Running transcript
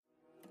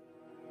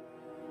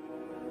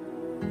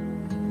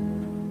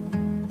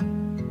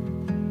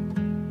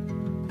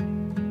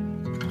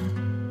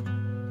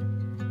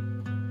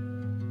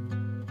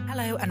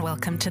and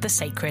welcome to The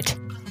Sacred.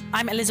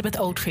 I'm Elizabeth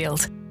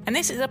Oldfield, and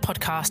this is a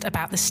podcast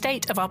about the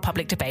state of our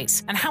public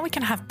debates and how we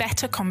can have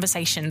better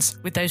conversations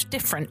with those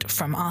different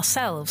from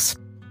ourselves.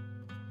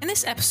 In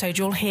this episode,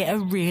 you'll hear a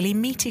really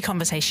meaty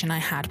conversation I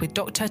had with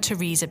Dr.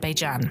 Teresa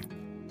Bejan.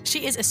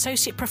 She is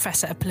Associate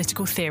Professor of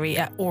Political Theory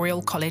at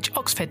Oriel College,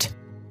 Oxford.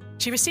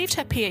 She received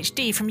her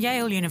PhD from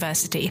Yale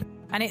University,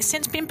 and it's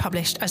since been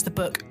published as the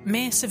book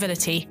Mere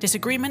Civility,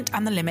 Disagreement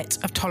and the Limits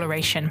of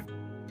Toleration.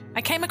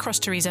 I came across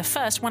Teresa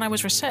first when I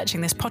was researching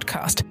this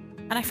podcast,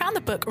 and I found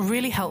the book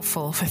really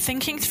helpful for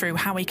thinking through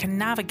how we can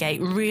navigate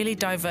really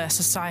diverse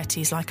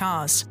societies like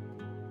ours.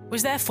 It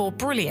was therefore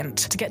brilliant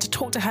to get to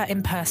talk to her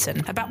in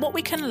person about what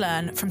we can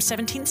learn from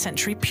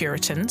 17th-century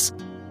Puritans,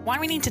 why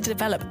we need to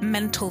develop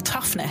mental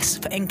toughness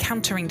for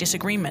encountering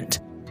disagreement,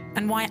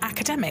 and why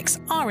academics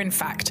are in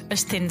fact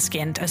as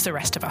thin-skinned as the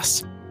rest of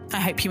us. I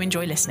hope you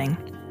enjoy listening.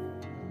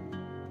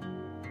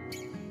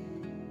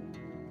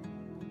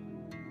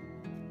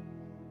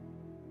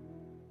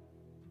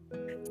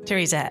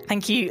 Teresa,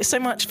 thank you so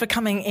much for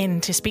coming in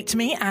to speak to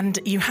me. And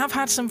you have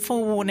had some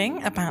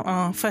forewarning about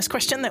our first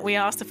question that we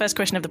asked, the first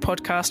question of the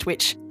podcast,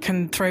 which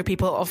can throw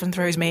people, often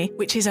throws me,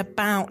 which is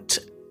about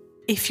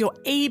if you're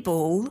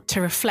able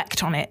to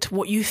reflect on it,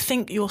 what you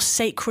think your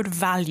sacred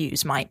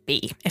values might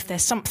be. If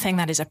there's something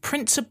that is a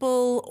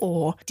principle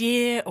or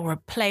idea or a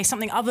place,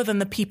 something other than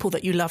the people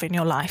that you love in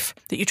your life,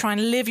 that you try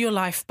and live your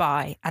life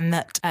by, and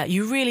that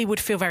you really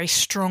would feel very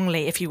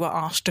strongly if you were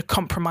asked to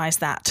compromise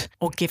that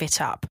or give it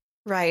up.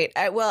 Right.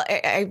 Well,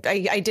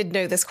 I did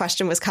know this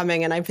question was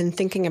coming, and I've been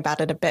thinking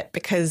about it a bit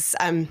because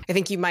I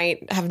think you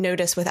might have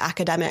noticed with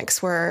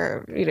academics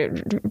we're,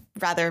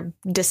 rather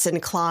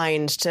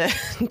disinclined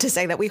to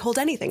say that we hold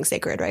anything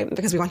sacred, right?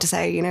 Because we want to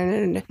say,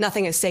 no,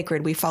 nothing is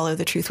sacred. We follow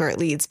the truth where it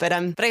leads. But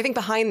I think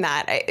behind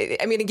that,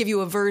 I'm going to give you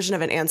a version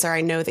of an answer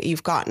I know that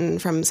you've gotten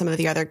from some of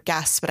the other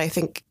guests, but I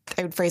think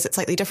I would phrase it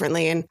slightly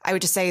differently. And I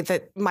would just say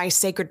that my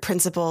sacred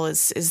principle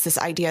is this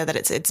idea that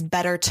it's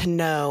better to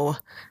know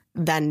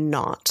than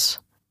not,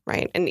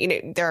 right? And,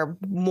 there are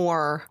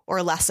more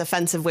or less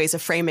offensive ways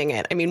of framing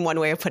it. I mean, one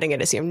way of putting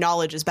it is,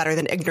 knowledge is better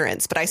than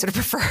ignorance, but I sort of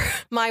prefer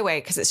my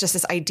way because it's just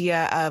this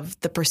idea of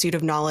the pursuit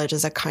of knowledge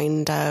as a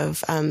kind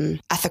of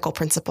ethical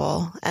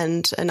principle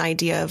and an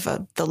idea of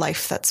the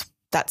life that's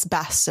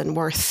best and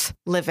worth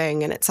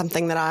living. And it's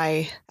something that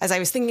as I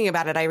was thinking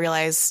about it, I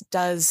realized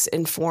does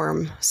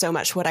inform so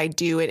much what I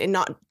do, and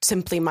not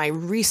simply my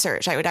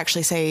research. I would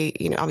actually say,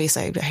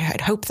 obviously I'd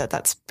hope that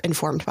that's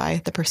informed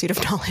by the pursuit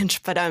of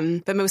knowledge, but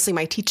mostly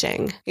my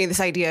teaching. This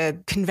idea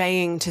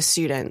conveying to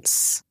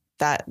students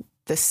that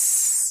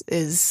this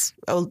is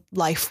a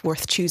life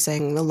worth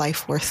choosing, a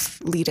life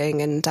worth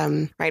leading. And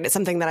right, it's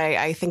something that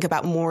I think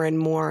about more and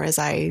more as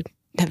I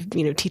have,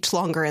 teach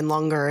longer and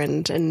longer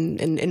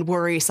and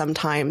worry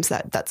sometimes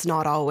that that's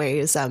not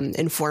always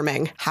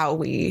informing how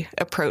we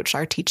approach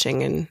our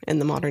teaching in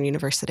the modern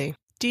university.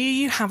 Do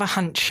you have a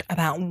hunch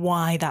about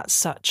why that's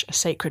such a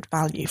sacred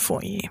value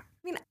for you?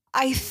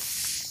 I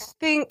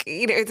think,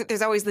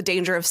 there's always the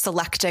danger of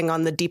selecting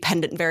on the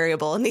dependent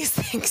variable in these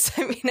things.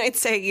 I'd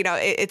say,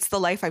 it's the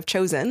life I've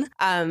chosen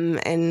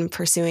in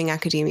pursuing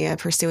academia,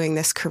 pursuing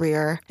this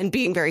career, and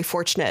being very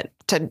fortunate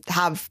to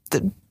have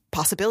the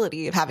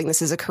possibility of having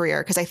this as a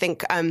career, because I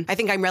think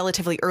I'm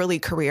relatively early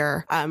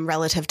career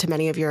relative to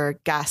many of your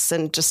guests,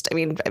 and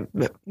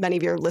many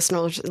of your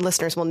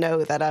listeners will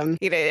know that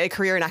a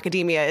career in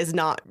academia is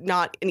not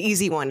an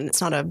easy one.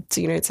 It's not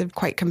it's a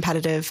quite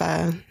competitive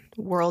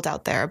world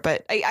out there,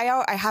 but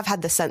I have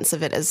had the sense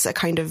of it as a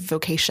kind of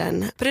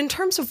vocation. But in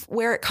terms of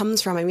where it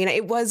comes from,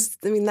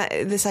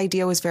 this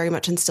idea was very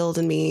much instilled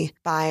in me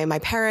by my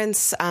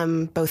parents,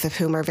 both of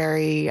whom are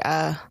very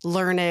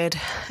learned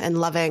and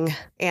loving.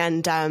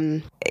 And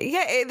as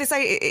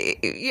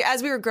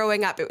we were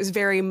growing up, it was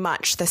very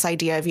much this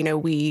idea of,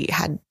 we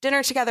had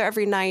dinner together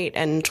every night,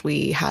 and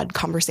we had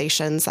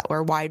conversations that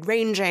were wide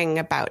ranging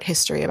about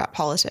history, about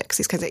politics,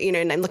 these kinds of,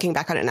 and looking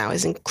back on it now, I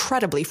was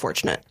incredibly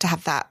fortunate to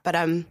have that. But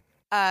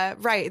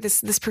right,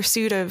 this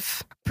pursuit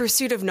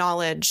of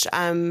knowledge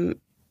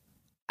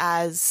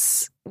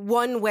as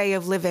one way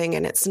of living,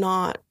 and it's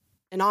not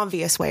an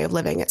obvious way of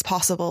living. It's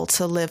possible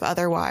to live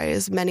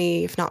otherwise.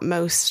 Many, if not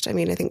most, I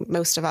think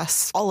most of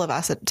us, all of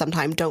us at some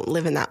time, don't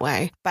live in that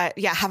way. But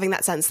yeah, having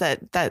that sense that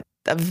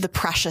of the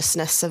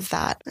preciousness of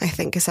that, I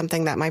think, is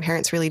something that my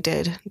parents really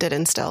did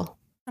instill.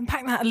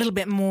 Unpack that a little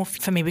bit more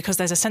for me, because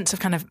there's a sense of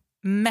kind of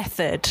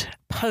method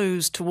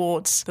posed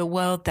towards the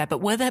world there.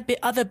 But were there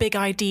other big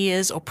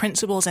ideas or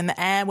principles in the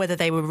air, whether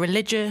they were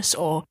religious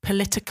or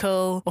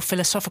political or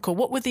philosophical?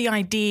 What were the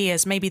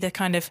ideas, maybe the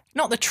kind of,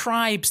 not the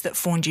tribes that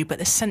formed you, but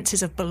the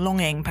senses of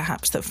belonging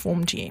perhaps that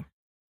formed you?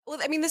 Well,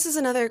 this is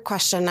another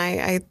question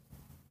I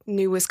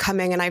knew was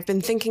coming, and I've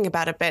been thinking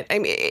about a bit.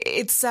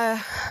 It's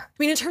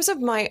in terms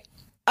of my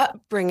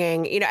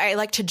upbringing, I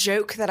like to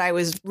joke that I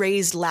was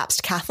raised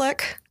lapsed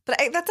Catholic. But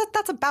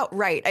that's about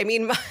right. I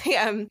mean,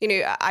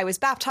 I was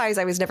baptized.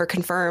 I was never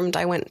confirmed.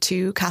 I went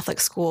to Catholic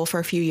school for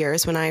a few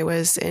years when I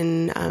was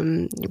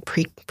in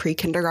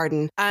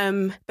pre-kindergarten.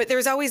 But there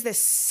was always this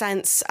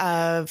sense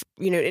of,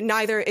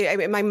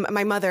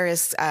 my mother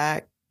is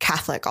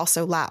Catholic,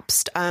 also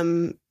lapsed.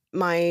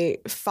 My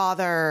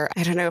father,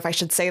 I don't know if I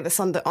should say this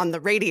on the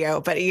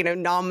radio, but,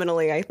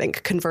 nominally, I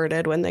think,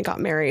 converted when they got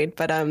married.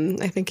 But I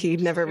think he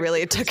never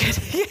really took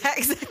it. Yeah,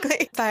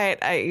 exactly.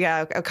 But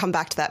I'll come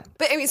back to that.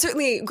 But I mean,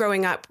 certainly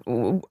growing up,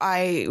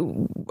 I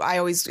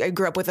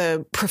grew up with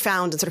a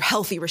profound and sort of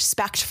healthy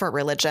respect for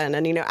religion.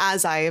 And,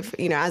 as I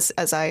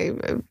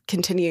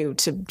continue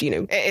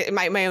to,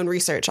 my own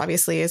research,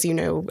 obviously, as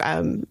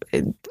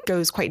it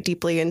goes quite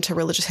deeply into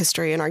religious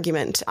history and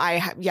argument.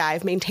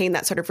 I've maintained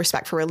that sort of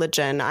respect for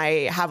religion.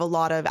 I have a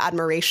lot of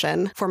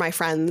admiration for my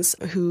friends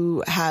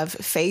who have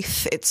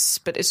faith.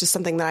 But it's just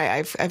something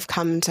that I've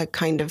come to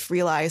kind of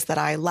realize that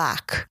I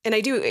lack. And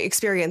I do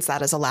experience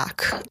that as a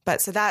lack.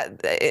 But so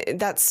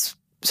that's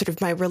sort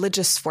of my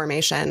religious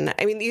formation.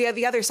 I mean,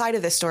 the other side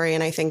of this story,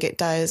 and I think it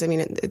does, I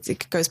mean,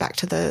 it goes back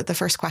to the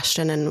first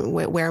question and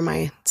where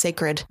my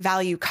sacred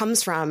value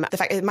comes from. The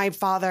fact that my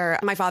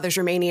father's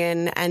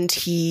Romanian, and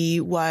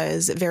he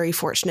was very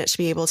fortunate to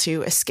be able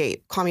to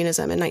escape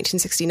communism in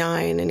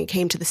 1969. And he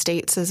came to the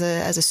States as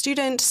a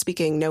student,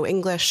 speaking no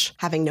English,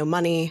 having no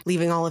money,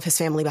 leaving all of his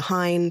family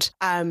behind.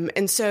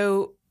 And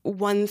so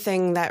one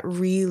thing that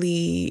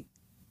really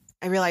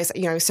I realized,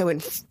 I was so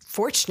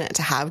fortunate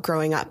to have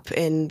growing up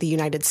in the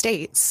United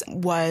States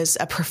was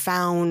a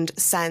profound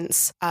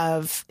sense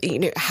of,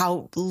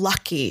 how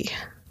lucky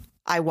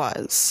I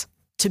was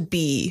to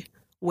be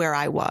where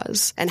I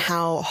was and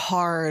how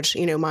hard,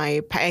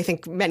 I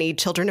think many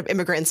children of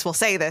immigrants will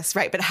say this,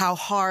 right? But how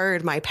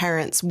hard my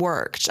parents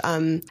worked,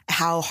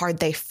 how hard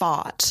they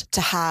fought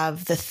to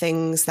have the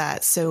things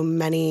that so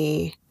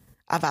many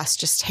of us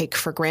just take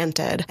for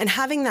granted, and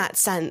having that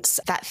sense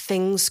that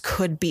things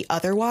could be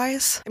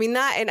otherwise. I mean,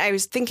 that, and I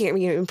was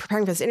thinking, in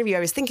preparing for this interview, I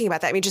was thinking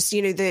about that. I mean, just,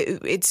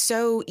 it's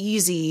so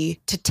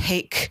easy to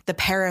take the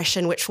parish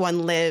in which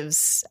one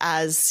lives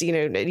as,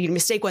 you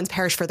mistake one's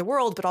parish for the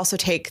world, but also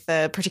take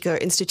the particular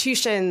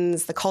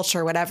institutions, the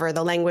culture, whatever,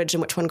 the language in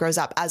which one grows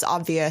up as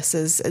obvious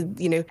as,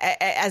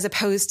 as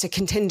opposed to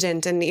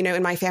contingent. And,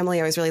 in my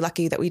family, I was really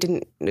lucky that we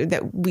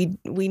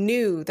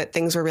knew that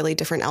things were really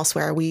different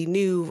elsewhere. We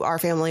knew our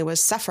family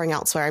was suffering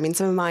elsewhere. I mean,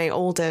 some of my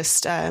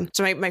oldest,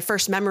 my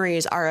first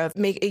memories are of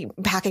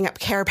packing up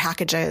care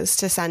packages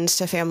to send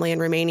to family in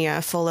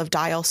Romania full of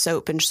Dial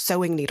soap and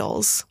sewing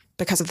needles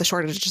because of the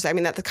shortages. I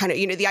mean, that the kind of,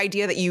 the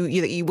idea that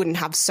you wouldn't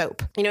have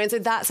soap, and so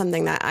that's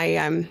something that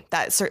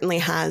that certainly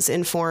has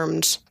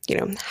informed,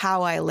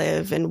 how I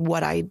live and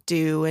what I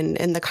do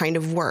and the kind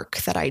of work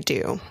that I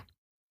do.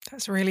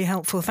 That's really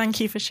helpful.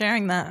 Thank you for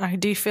sharing that. I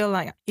do feel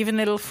like even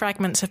little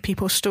fragments of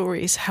people's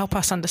stories help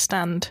us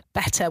understand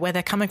better where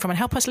they're coming from and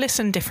help us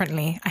listen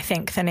differently, I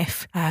think, than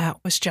if it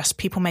was just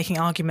people making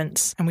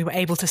arguments and we were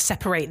able to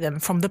separate them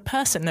from the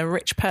person, the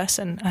rich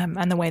person,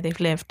 and the way they've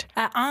lived.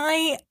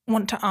 I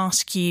want to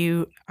ask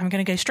you, I'm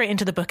going to go straight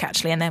into the book,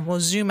 actually, and then we'll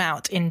zoom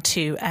out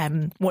into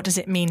what does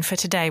it mean for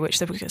today, which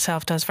the book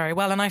itself does very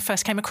well. And I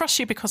first came across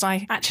you because I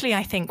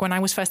think when I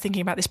was first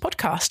thinking about this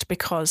podcast,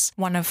 because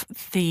one of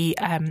the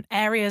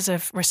areas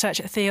of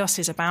research at Theos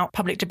is about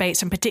public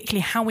debates and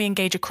particularly how we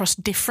engage across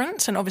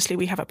difference. And obviously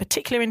we have a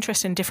particular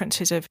interest in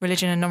differences of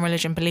religion and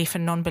non-religion, belief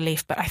and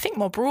non-belief. But I think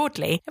more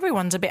broadly,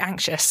 everyone's a bit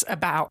anxious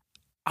about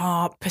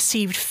our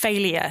perceived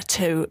failure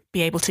to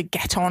be able to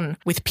get on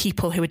with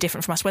people who are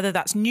different from us, whether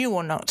that's new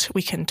or not,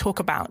 we can talk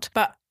about.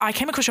 But I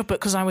came across your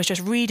book because I was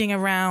just reading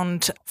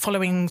around,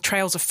 following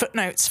trails of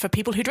footnotes for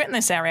people who'd written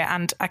this area.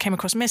 And I came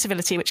across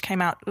Civility, which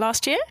came out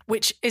last year,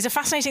 which is a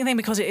fascinating thing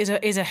because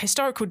it is a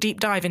historical deep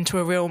dive into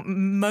a real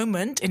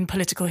moment in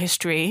political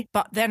history.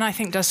 But then I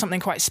think does something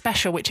quite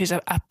special, which is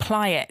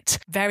apply it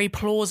very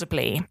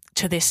plausibly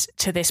to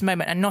this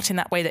moment, and not in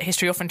that way that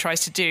history often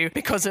tries to do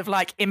because of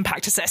like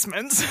impact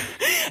assessments.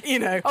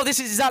 This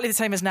is exactly the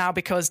same as now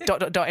because ...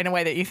 in a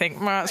way that you think,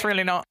 well, it's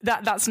really not.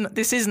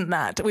 This isn't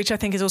that, which I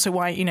think is also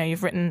why,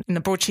 you've written in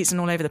the broadsheets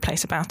and all over the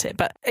place about it.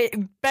 But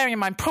bearing in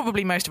mind,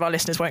 probably most of our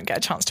listeners won't get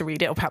a chance to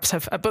read it or perhaps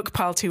have a book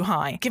pile too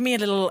high. Give me a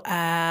little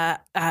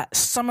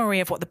summary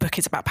of what the book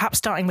is about, perhaps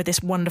starting with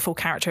this wonderful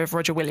character of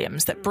Roger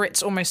Williams that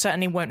Brits almost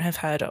certainly won't have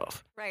heard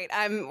of. Right.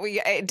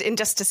 And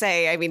just to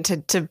say, I mean,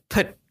 to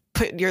put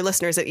your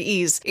listeners at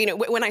ease,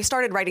 when I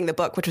started writing the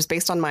book, which was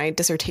based on my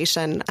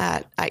dissertation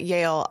at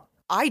Yale,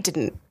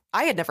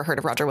 I had never heard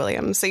of Roger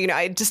Williams. So,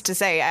 just to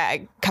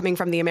say, coming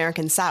from the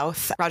American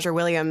South, Roger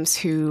Williams,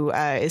 who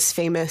is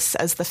famous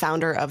as the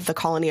founder of the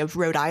colony of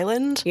Rhode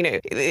Island,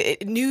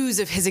 news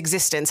of his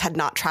existence had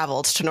not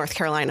traveled to North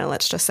Carolina,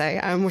 let's just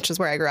say, which is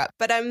where I grew up.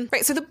 But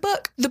right, so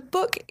the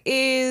book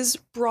is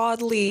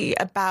broadly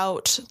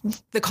about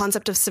the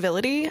concept of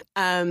civility,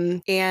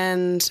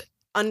 and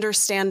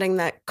understanding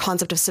that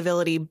concept of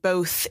civility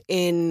both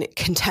in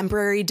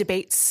contemporary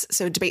debates,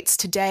 so debates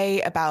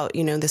today about,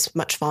 this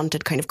much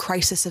vaunted kind of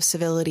crisis of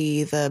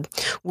civility, the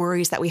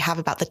worries that we have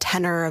about the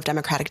tenor of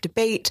democratic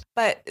debate,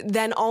 but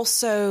then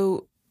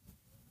also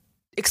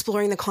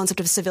exploring the concept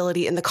of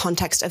civility in the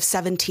context of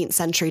 17th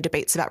century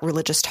debates about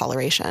religious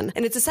toleration.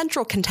 And it's a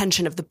central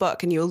contention of the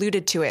book, and you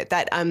alluded to it,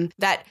 that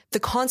the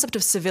concept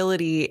of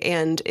civility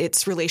and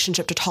its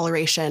relationship to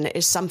toleration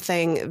is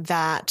something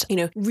that,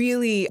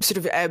 really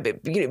sort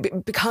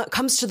of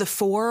comes to the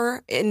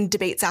fore in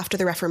debates after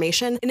the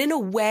Reformation, and in a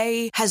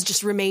way has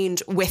just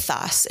remained with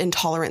us in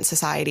tolerant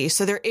society.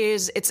 So there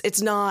is,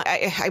 it's not,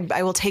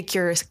 I will take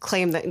your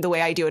claim that the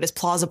way I do it is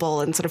plausible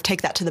and sort of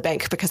take that to the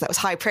bank because that was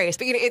high praise.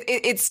 But,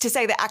 it's to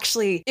say that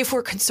actually, if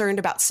we're concerned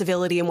about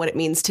civility and what it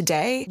means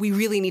today, we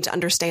really need to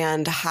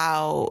understand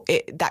how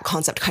that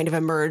concept kind of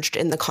emerged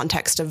in the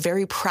context of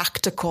very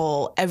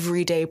practical,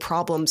 everyday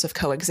problems of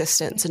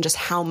coexistence and just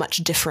how much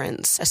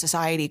difference a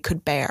society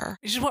could bear.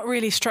 Which is what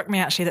really struck me,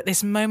 actually, that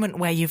this moment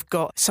where you've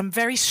got some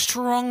very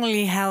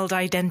strongly held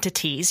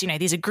identities,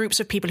 these are groups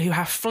of people who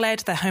have fled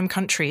their home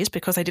countries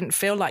because they didn't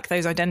feel like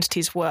those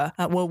identities were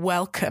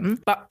welcome,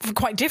 but for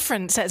quite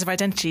different sets of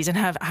identities, and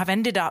have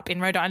ended up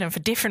in Rhode Island for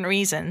different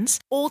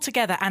reasons, all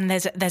together. And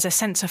there's a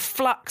sense of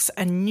flux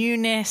and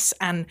newness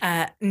and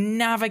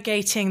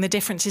navigating the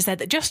differences there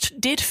that just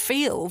did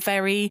feel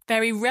very,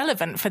 very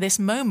relevant for this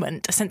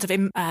moment, a sense of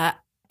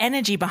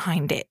energy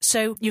behind it.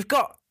 So you've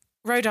got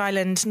Rhode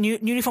Island,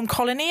 newly formed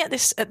colony at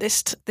this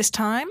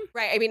time,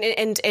 right? I mean,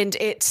 and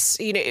it's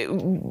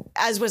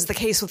as was the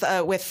case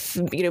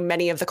with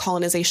many of the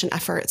colonization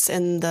efforts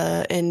in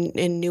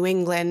New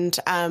England.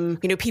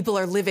 People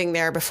are living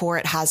there before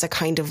it has a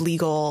kind of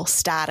legal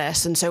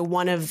status, and so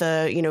one of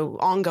the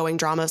ongoing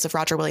dramas of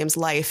Roger Williams'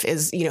 life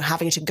is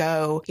having to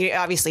go.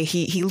 Obviously,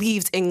 he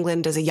leaves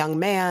England as a young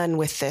man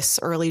with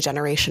this early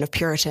generation of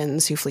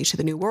Puritans who flee to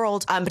the New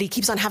World, but he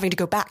keeps on having to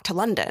go back to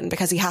London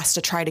because he has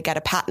to try to get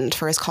a patent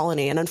for his colony.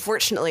 And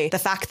unfortunately, the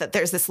fact that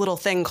there's this little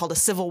thing called a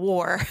civil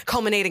war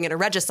culminating in a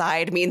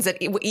regicide means that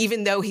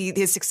even though he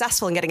is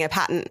successful in getting a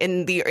patent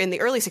in the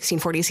early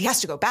 1640s, he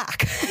has to go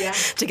back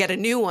to get a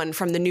new one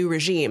from the new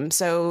regime.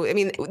 So, I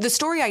mean, the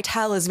story I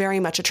tell is very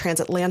much a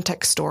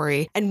transatlantic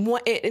story. And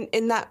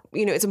in that,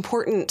 it's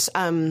important.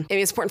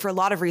 It's important for a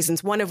lot of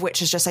reasons, one of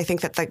which is just, I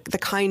think that the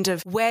kind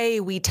of way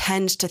we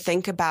tend to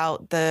think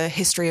about the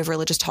history of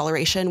religious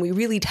toleration, we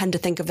really tend to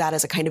think of that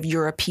as a kind of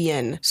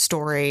European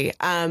story.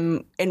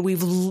 And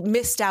we've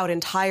missed out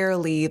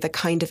entirely the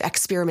kind of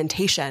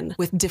experimentation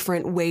with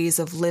different ways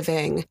of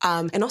living,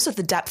 and also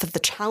the depth of the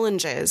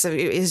challenges,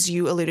 as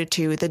you alluded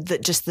to,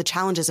 just the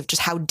challenges of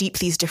just how deep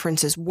these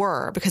differences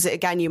were. Because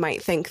again, you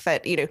might think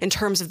that, in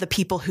terms of the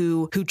people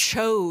who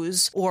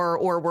chose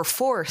or were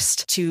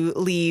forced to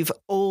leave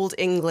old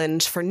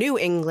England for New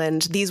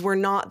England, these were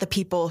not the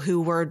people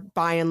who were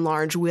by and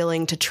large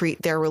willing to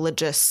treat their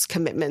religious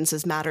commitments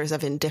as matters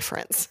of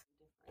indifference.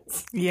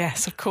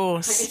 Yes, of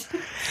course.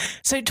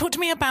 So talk to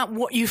me about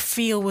what you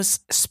feel was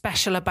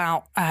special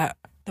about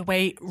the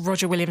way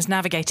Roger Williams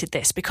navigated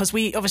this, because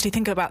we obviously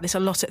think about this a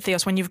lot at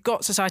Theos when you've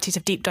got societies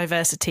of deep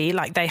diversity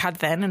like they had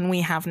then and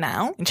we have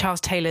now. In Charles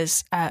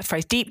Taylor's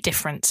phrase, deep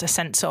difference, a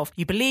sense of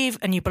you believe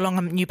and you belong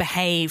and you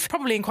behave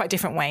probably in quite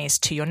different ways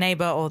to your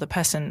neighbour or the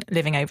person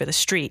living over the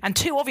street. And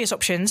two obvious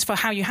options for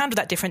how you handle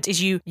that difference is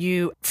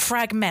you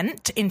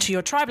fragment into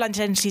your tribal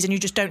identities and you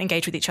just don't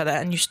engage with each other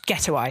and you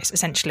ghettoise,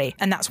 essentially.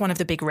 And that's one of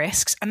the big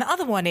risks. And the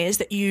other one is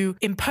that you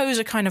impose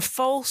a kind of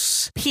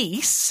false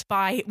peace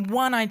by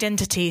one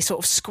identity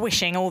sort of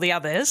squishing all the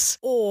others,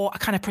 or a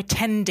kind of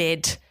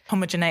pretended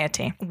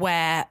homogeneity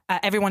where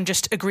everyone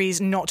just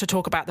agrees not to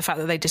talk about the fact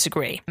that they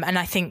disagree. And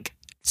I think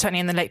certainly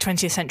in the late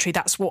 20th century,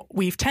 that's what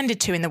we've tended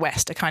to in the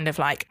West, a kind of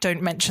like,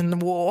 don't mention the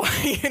war,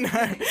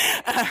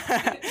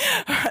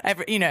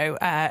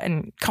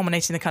 and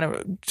culminating the kind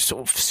of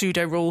sort of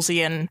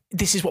pseudo-Rawlsian,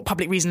 this is what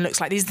public reason looks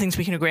like. These are things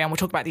we can agree on. We'll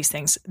talk about these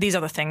things. These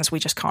other things we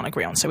just can't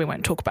agree on, so we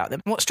won't talk about them.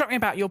 What struck me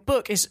about your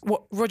book is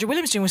what Roger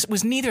Williams doing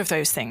was neither of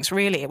those things,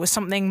 really. It was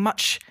something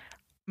much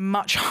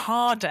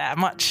harder,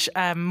 much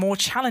more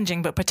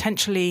challenging, but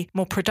potentially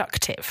more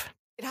productive.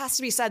 It has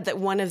to be said that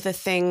one of the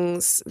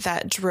things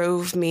that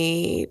drove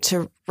me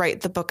to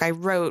write the book I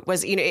wrote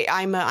was,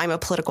 I'm a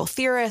political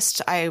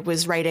theorist. I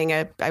was writing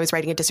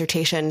a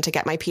dissertation to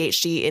get my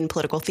PhD in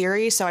political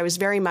theory. So I was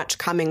very much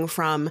coming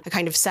from a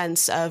kind of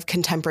sense of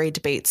contemporary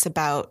debates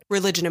about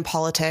religion and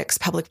politics,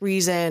 public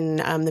reason,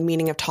 the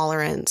meaning of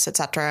tolerance, et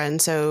cetera.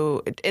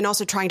 And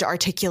also trying to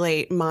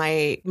articulate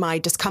my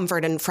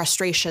discomfort and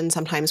frustration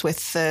sometimes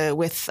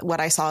with what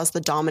I saw as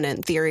the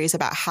dominant theories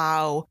about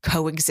how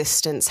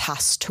coexistence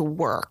has to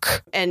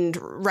work. And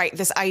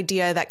this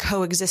idea that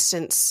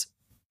coexistence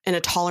in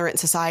a tolerant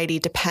society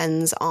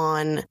depends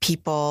on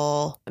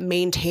people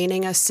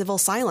maintaining a civil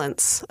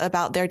silence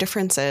about their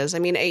differences. I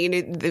mean,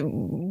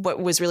 what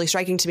was really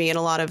striking to me in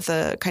a lot of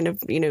the kind of,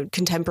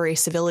 contemporary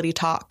civility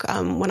talk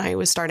when I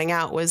was starting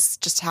out was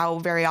just how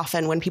very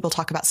often when people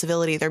talk about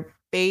civility, they're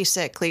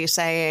basically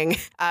saying,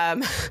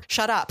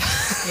 shut up,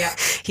 yeah.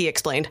 he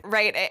explained.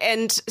 Right.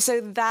 And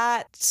so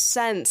that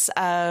sense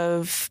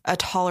of a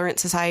tolerant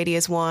society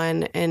is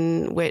one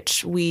in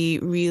which we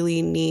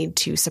really need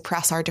to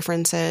suppress our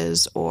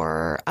differences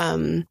or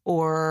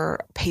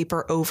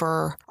paper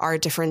over our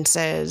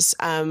differences,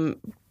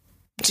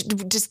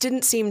 just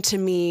didn't seem to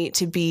me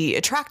to be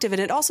attractive.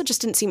 And it also just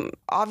didn't seem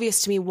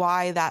obvious to me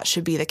why that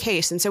should be the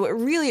case. And so it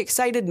really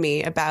excited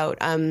me about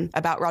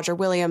Roger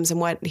Williams and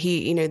what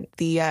he,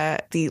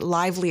 the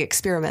lively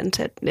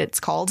experiment, it's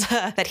called,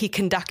 that he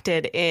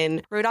conducted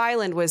in Rhode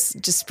Island was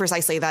just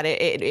precisely that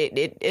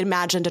it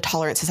imagined a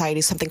tolerant society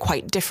as something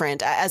quite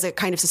different, as a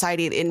kind of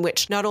society in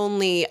which not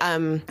only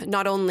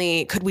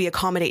could we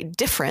accommodate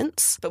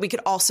difference, but we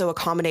could also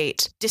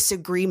accommodate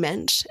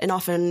disagreement, and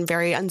often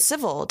very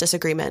uncivil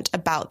disagreement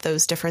about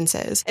those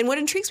differences. And what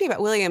intrigues me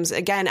about Williams,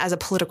 again, as a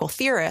political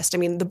theorist, I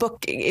mean, the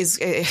book is,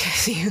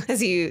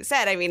 as you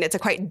said, I mean, it's a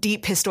quite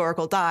deep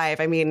historical dive.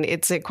 I mean,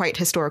 it's a quite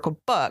historical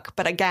book.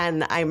 But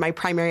again, my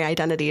primary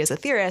identity as a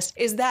theorist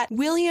is that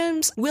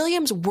Williams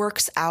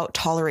works out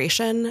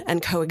toleration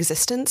and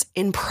coexistence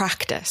in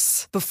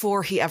practice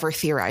before he ever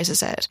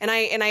theorizes it. And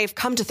I've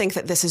come to think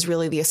that this is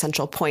really the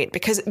essential point,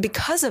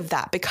 because of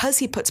that, because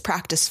he puts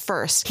practice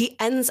first, he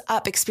ends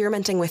up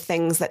experimenting with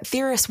things that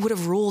theorists would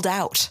have ruled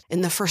out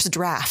in the first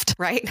draft,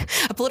 right?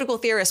 A political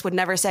theorist would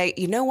never say,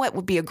 you know what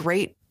would be a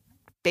great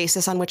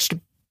basis on which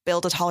to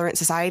build a tolerant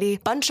society?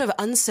 Bunch of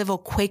uncivil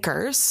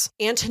Quakers,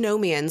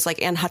 antinomians like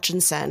Anne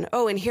Hutchinson.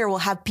 Oh, and here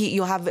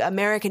you'll have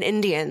American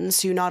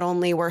Indians who not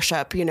only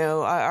worship,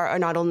 are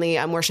not only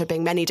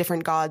worshiping many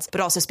different gods, but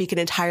also speak an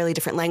entirely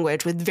different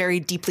language with very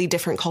deeply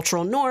different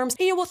cultural norms.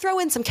 And we'll throw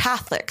in some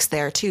Catholics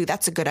there too.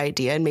 That's a good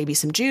idea. And maybe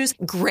some Jews.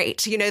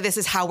 Great. This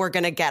is how we're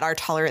going to get our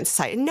tolerant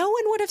society. No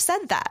one would have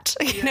said that.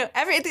 Yeah.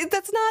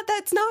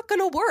 That's not going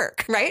to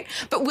work, right?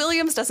 But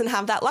Williams doesn't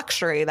have that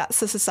luxury. That's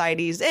the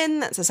society he's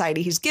in, that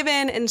society he's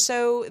given. And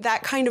so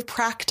that kind of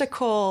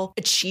practical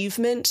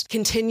achievement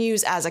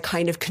continues as a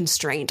kind of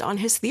constraint on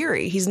his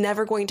theory. He's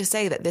never going to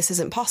say that this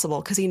isn't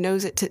possible because he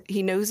knows it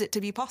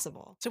to be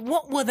possible. So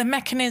what were the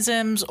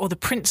mechanisms or the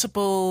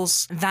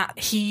principles that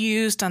he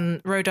used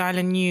and Rhode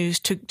Island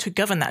used to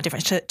govern that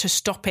difference, to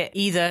stop it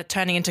either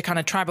turning into kind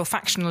of tribal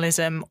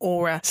factionalism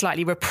or a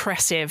slightly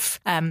repressive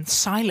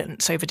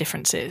silence over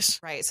differences?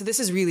 Right. So this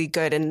is really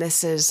good. And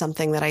this is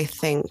something that I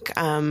think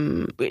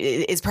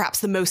is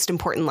perhaps the most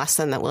important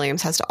lesson that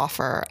Williams has to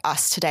offer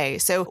us today.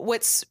 So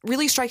what's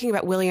really striking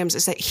about Williams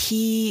is that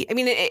he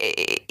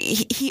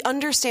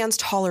understands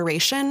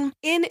toleration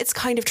in its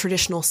kind of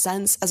traditional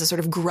sense as a sort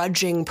of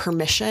grudging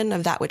permission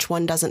of that which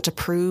one doesn't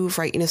approve,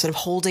 right? Sort of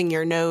holding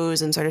your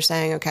nose and sort of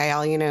saying, okay,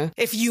 I'll,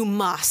 if you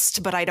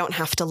must, but I don't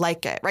have to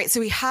like it, right? So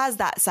he has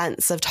that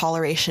sense of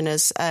toleration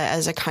as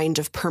a kind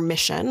of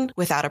permission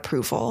without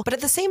approval. But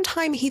at the same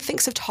time, he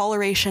thinks of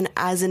toleration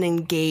as an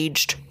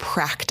engaged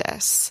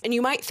practice. And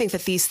you might think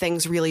that these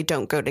things really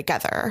don't go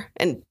together.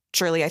 And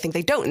surely I think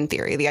they don't in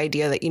theory. The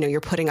idea that, you're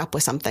putting up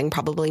with something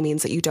probably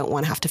means that you don't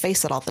want to have to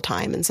face it all the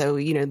time. And so,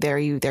 there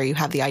you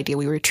have the idea.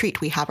 We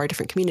retreat. We have our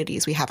different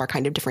communities. We have our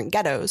kind of different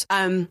ghettos.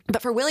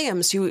 But for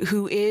Williams,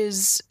 who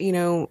is,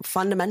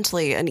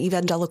 fundamentally an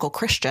evangelical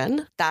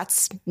Christian,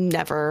 that's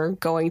never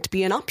going to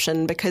be an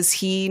option, because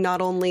he not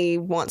only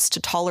wants to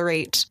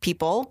tolerate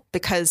people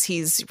because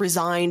he's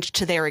resigned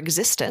to their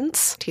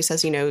existence. He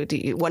says,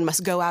 one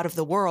must go out of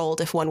the world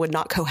if one would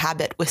not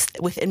cohabit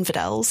with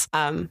infidels.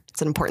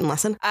 It's an important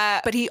lesson.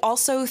 But he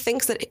also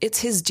thinks that it's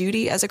his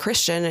duty as a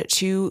Christian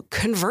to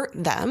convert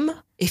them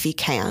if he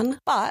can,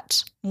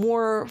 but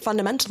more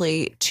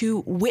fundamentally,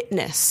 to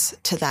witness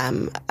to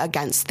them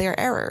against their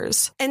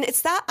errors. And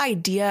it's that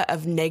idea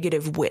of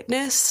negative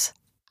witness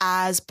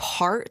as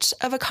part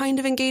of a kind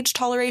of engaged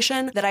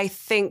toleration that I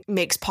think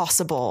makes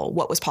possible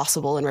what was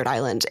possible in Rhode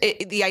Island.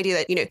 The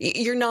idea that,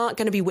 you're not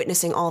going to be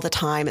witnessing all the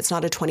time. It's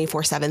not a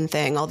 24/7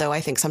 thing, although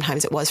I think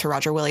sometimes it was for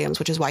Roger Williams,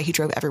 which is why he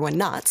drove everyone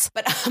nuts.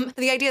 But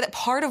the idea that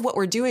part of what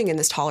we're doing in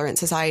this tolerant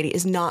society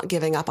is not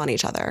giving up on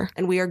each other.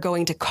 And we are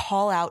going to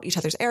call out each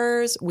other's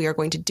errors. We are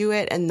going to do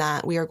it, and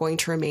that we are going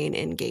to remain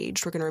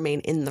engaged. We're going to remain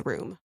in the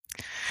room.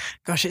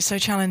 Gosh, it's so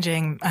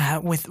challenging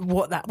with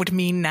what that would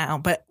mean now.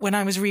 But when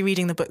I was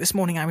rereading the book this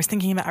morning, I was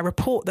thinking about a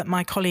report that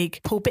my colleague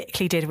Paul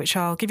Bickley did, which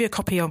I'll give you a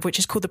copy of, which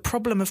is called The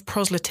Problem of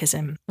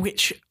Proselytism,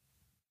 which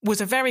was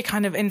a very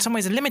kind of, in some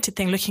ways, a limited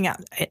thing looking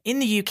at in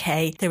the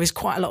UK. There was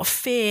quite a lot of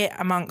fear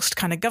amongst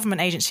kind of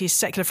government agencies,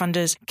 secular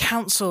funders,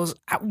 councils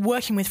at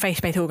working with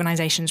faith-based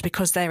organisations,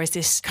 because there is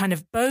this kind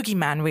of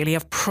bogeyman really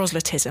of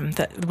proselytism,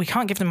 that we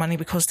can't give them money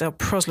because they'll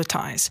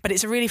proselytise. But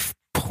it's a really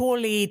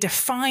poorly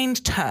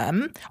defined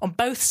term on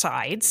both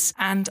sides.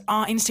 And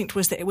our instinct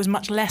was that it was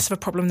much less of a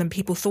problem than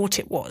people thought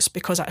it was,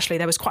 because actually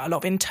there was quite a lot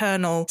of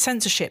internal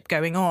censorship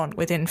going on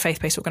within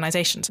faith-based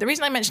organizations. The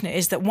reason I mention it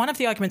is that one of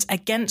the arguments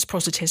against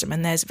proselytism,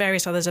 and there's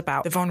various others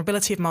about the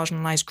vulnerability of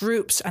marginalized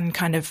groups and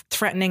kind of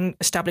threatening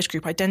established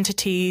group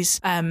identities,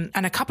 and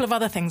a couple of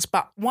other things.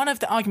 But one of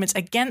the arguments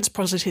against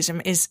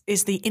proselytism is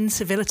the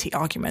incivility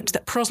argument,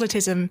 that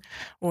proselytism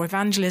or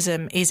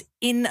evangelism is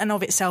in and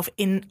of itself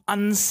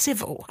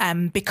uncivil,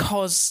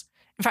 because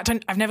in fact,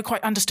 I've never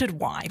quite understood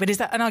why, but is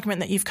that an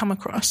argument that you've come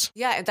across?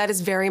 Yeah, that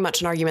is very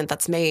much an argument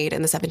that's made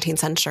in the 17th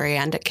century,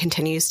 and it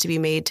continues to be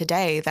made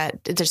today,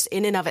 that just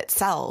in and of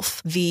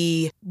itself,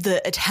 the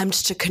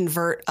attempt to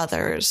convert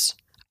others,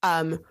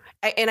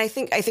 and I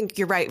think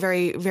you're right.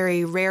 Very,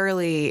 very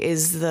rarely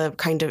is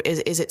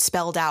it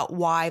spelled out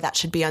why that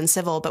should be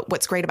uncivil. But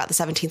what's great about the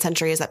 17th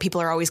century is that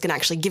people are always going to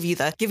actually give you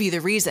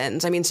the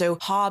reasons. I mean, so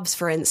Hobbes,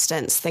 for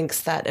instance,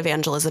 thinks that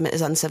evangelism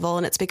is uncivil,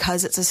 and it's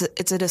because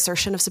it's an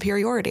assertion of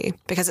superiority,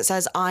 because it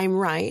says I'm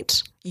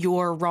right,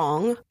 you're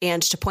wrong,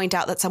 and to point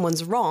out that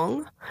someone's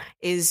wrong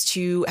is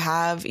to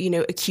have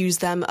accuse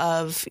them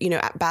of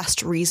at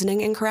best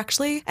reasoning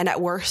incorrectly, and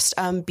at worst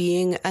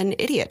being an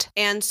idiot.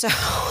 And so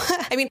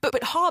I mean,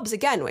 but Hobbes,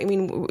 again, I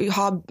mean,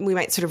 we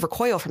might sort of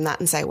recoil from that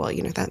and say, well,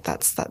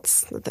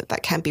 that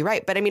can't be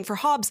right. But I mean, for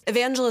Hobbes,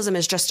 evangelism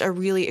is just a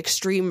really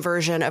extreme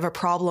version of a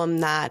problem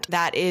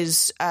that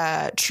is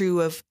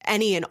true of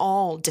any and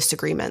all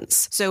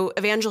disagreements. So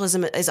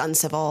evangelism is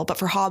uncivil, but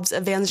for Hobbes,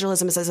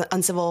 evangelism is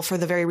uncivil for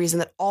the very reason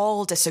that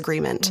all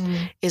disagreement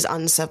is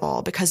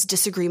uncivil, because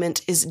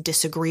disagreement is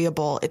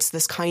disagreeable. It's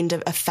this kind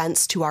of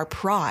offense to our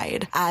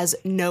pride as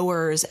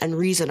knowers and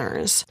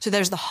reasoners. So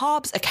there's the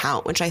Hobbes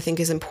account, which I think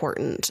is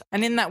important.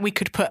 And in that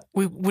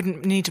we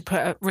wouldn't need to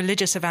put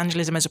religious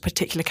evangelism as a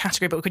particular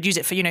category, but we could use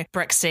it for,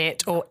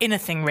 Brexit or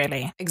anything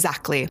really.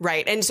 Exactly.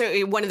 Right. And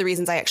so one of the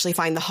reasons I actually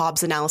find the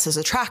Hobbes analysis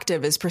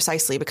attractive is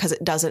precisely because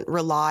it doesn't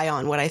rely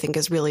on what I think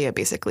is really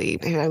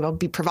I'll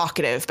be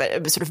provocative, but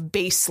a sort of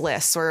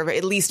baseless or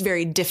at least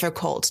very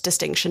difficult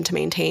distinction to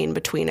maintain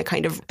between a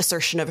kind of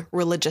assertion of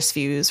religious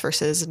views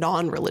versus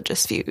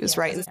non-religious views,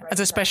 right? As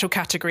a special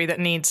category that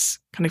needs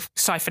kind of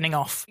siphoning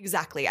off.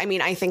 Exactly. I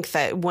mean, I think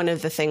that one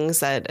of the things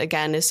that,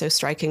 again, is so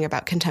striking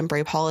about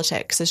contemporary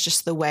politics is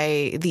just the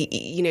way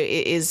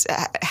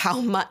how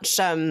much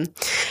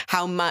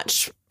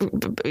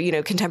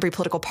contemporary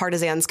political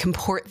partisans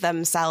comport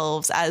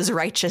themselves as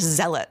righteous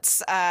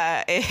zealots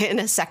in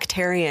a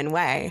sectarian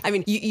way. I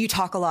mean, you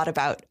talk a lot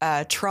about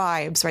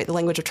tribes, right? The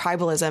language of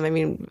tribalism. I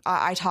mean,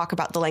 I talk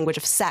about the language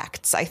of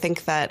sects. I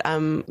think that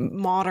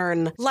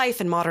modern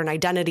life and modern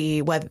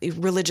identity, whether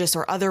religious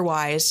or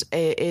otherwise,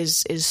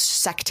 is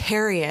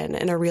sectarian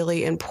in a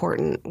really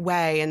important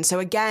way. And so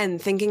again,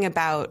 thinking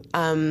about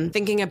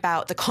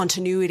the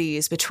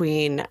continuities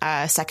between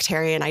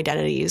sectarian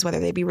identities, whether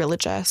they be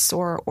religious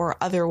or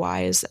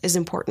otherwise, is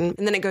important.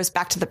 And then it goes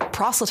back to the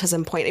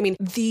proselytism point. I mean,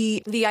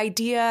 the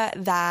idea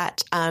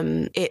that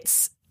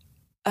it's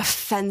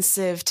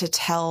offensive to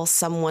tell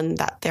someone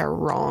that they're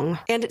wrong,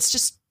 and it's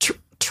just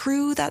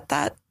true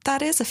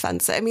that is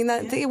offensive. I mean,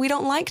 we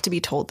don't like to be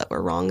told that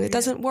we're wrong. It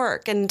doesn't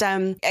work. And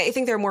I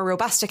think there are more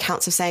robust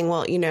accounts of saying,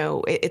 well,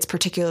 it's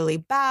particularly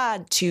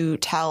bad to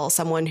tell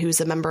someone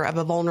who's a member of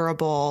a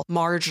vulnerable,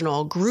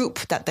 marginal group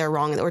that they're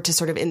wrong, or to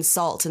sort of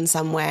insult in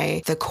some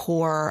way the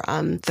core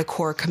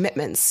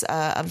commitments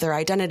of their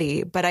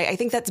identity. But I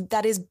think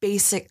that is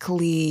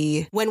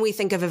basically, when we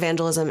think of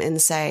evangelism in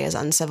se as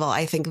uncivil,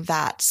 I think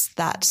that's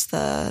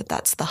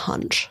the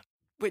hunch.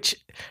 Which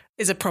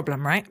is a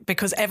problem, right?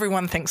 Because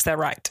everyone thinks they're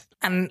right.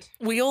 And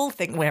we all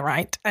think we're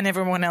right and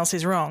everyone else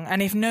is wrong.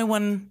 And if no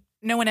one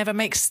ever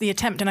makes the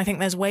attempt, and I think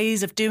there's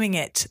ways of doing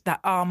it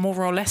that are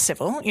more or less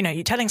civil,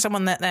 you're telling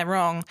someone that they're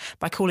wrong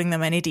by calling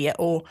them an idiot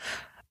or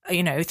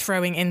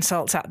throwing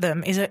insults at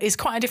them is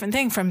quite a different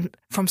thing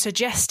from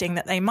suggesting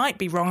that they might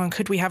be wrong, and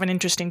could we have an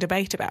interesting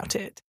debate about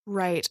it?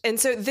 Right. And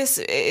so this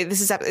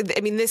is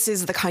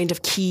the kind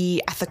of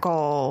key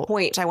ethical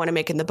point I want to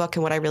make in the book,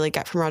 and what I really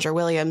get from Roger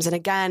Williams. And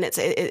again,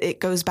 it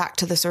goes back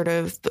to the sort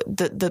of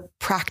the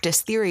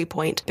practice theory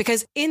point,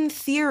 because in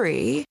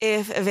theory,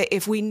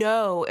 if we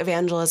know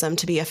evangelism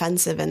to be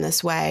offensive in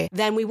this way,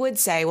 then we would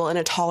say, well, in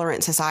a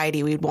tolerant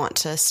society, we'd want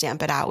to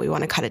stamp it out. We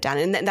want to cut it down.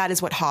 And that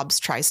is what Hobbes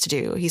tries to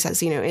do. He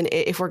says,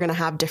 if we're going to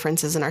have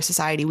differences in our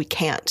society, we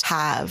can't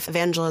have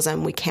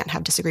evangelism. We can't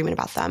have disagreement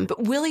about them.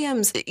 But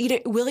Williams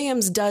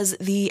does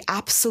the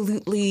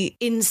absolutely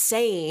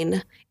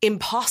insane,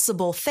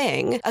 impossible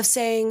thing of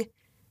saying,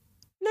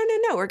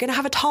 no, we're going to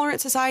have a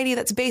tolerant society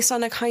that's based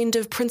on a kind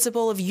of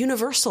principle of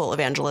universal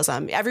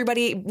evangelism.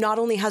 Everybody not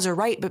only has a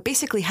right, but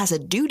basically has a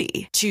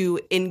duty to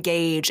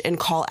engage and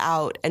call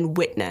out and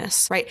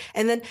witness, right?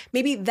 And then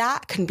maybe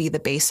that can be the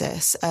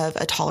basis of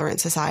a tolerant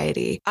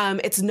society.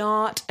 It's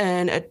not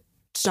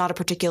It's not a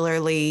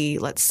particularly,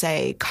 let's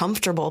say,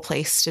 comfortable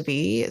place to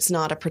be. It's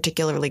not a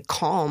particularly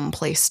calm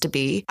place to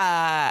be.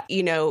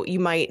 You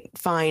might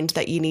find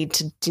that you need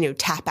to,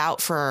 tap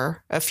out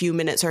for a few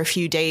minutes or a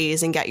few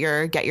days and get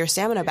your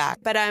stamina back.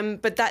 But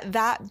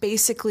that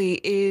basically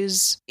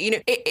is,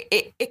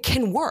 it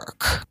can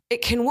work.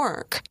 It can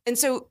work. And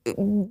so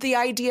the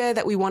idea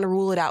that we want to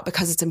rule it out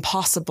because it's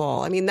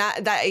impossible, I mean,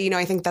 that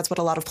I think that's what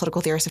a lot of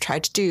political theorists have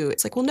tried to do.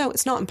 It's like, well, no,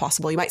 it's not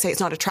impossible. You might say it's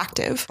not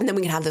attractive, and then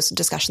we can have those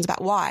discussions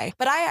about why.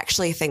 But I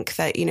actually think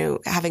that,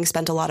 having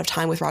spent a lot of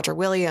time with Roger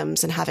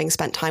Williams and having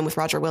spent time with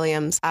Roger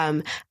Williams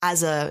as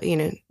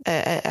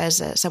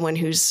someone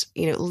who's,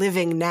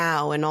 living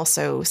now, and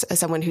also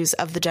someone who's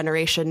of the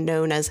generation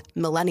known as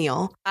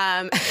millennial,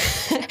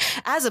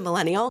 as a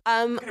millennial,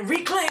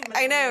 reclaim.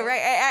 I know,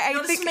 right?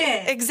 I think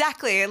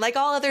exactly like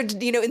all other,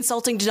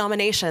 insulting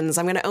denominations.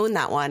 I'm going to own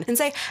that one and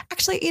say,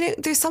 actually,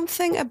 there's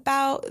something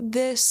about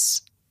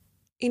this,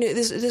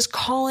 this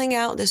calling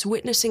out, this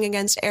witnessing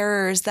against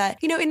errors that,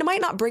 it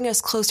might not bring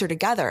us closer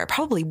together. It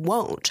probably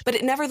won't, but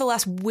it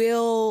nevertheless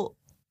will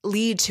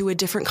lead to a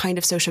different kind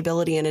of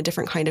sociability and a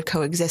different kind of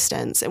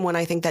coexistence. And one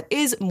I think that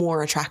is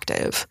more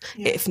attractive,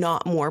 if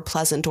not more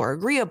pleasant or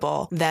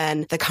agreeable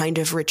than the kind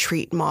of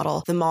retreat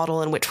model, the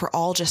model in which we're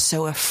all just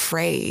so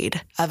afraid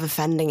of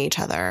offending each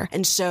other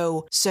and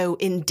so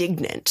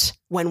indignant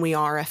when we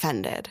are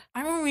offended.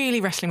 I'm really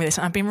wrestling with this,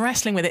 and I've been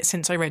wrestling with it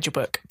since I read your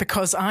book,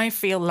 because I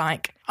feel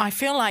like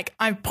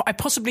I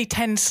possibly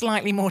tend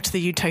slightly more to the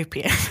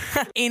utopian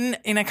in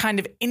a kind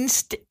of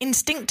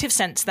instinctive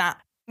sense that,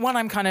 one,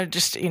 I'm kind of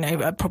just,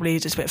 probably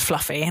just a bit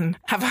fluffy and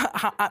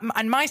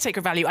and my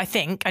sacred value, I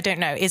think, I don't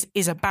know,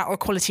 is about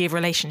equality of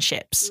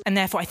relationships. And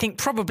therefore, I think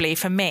probably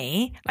for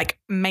me, like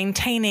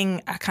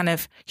maintaining a kind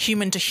of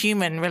human to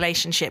human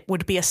relationship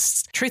would be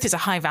truth is a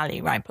high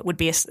value, right? But would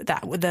be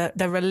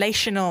the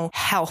relational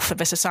health of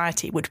a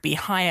society would be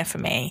higher for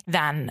me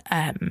than,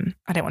 I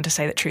don't want to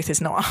say that truth is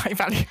not a high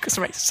value because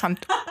it makes it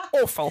sound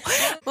awful.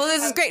 Well,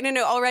 this is great.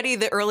 No, already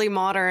the early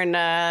modern,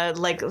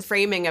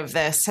 framing of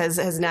this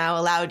has now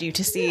allowed you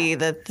to see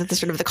the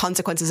sort of the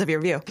consequences of your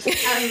view.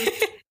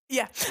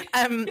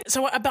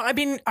 But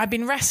I've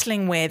been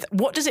wrestling with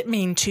what does it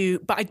mean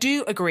but I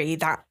do agree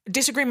that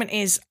disagreement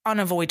is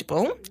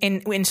unavoidable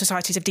in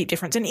societies of deep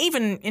difference, and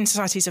even in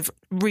societies of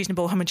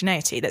reasonable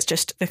homogeneity. That's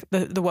just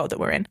the world that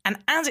we're in. And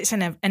as it's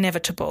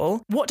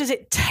inevitable, what does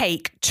it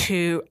take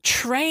to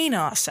train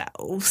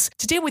ourselves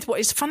to deal with what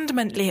is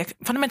fundamentally a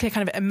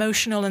kind of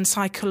emotional and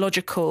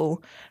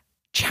psychological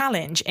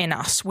challenge in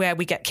us, where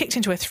we get kicked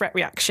into a threat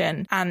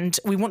reaction and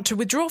we want to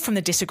withdraw from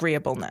the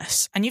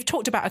disagreeableness? And you've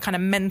talked about a kind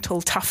of mental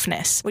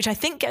toughness, which I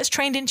think gets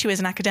trained into you as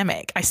an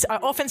academic. I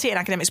often see it in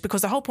academics,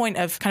 because the whole point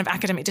of kind of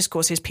academic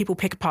discourse is people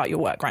pick apart your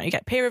work, right? You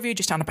get peer reviewed,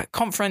 you stand up at a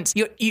conference.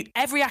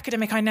 Every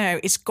academic I know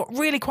has got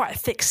really quite a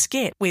thick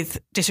skin with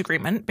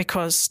disagreement,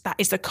 because that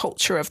is the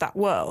culture of that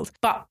world.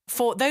 But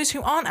for those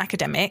who aren't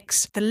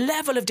academics, the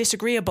level of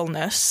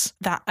disagreeableness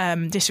that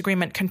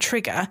disagreement can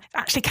trigger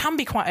actually can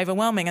be quite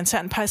overwhelming, and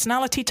certain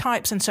personalities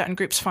types and certain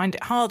groups find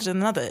it harder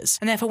than others.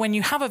 And therefore, when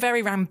you have a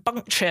very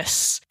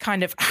rambunctious,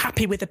 kind of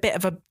happy with a bit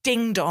of a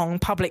ding-dong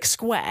public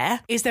square,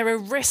 is there a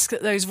risk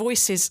that those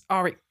voices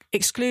are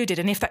excluded?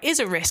 And if that is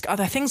a risk, are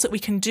there things that we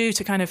can do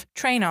to kind of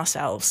train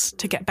ourselves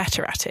to get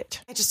better at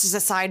it? Just as a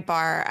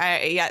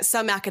sidebar,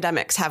 some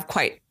academics have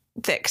quite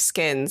thick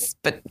skins,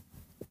 but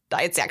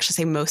I'd actually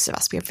say most of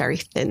us, we have very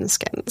thin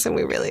skins, and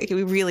we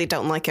really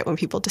don't like it when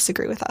people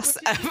disagree with us.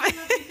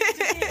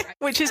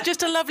 Which is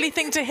just a lovely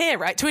thing to hear,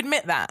 right? To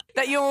admit that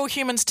you're all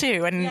humans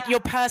too, and you're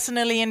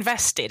personally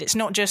invested. It's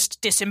not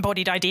just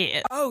disembodied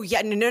ideas. Oh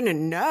yeah,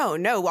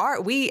 no.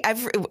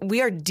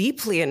 We are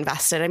deeply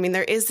invested. I mean,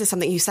 there is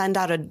something, you send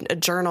out a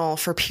journal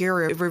for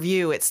peer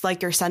review. It's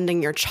like you're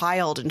sending your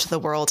child into the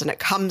world, and it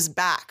comes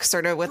back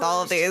sort of with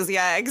all of these,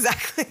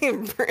 exactly,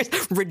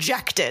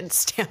 rejected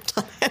stamped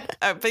on it.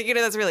 But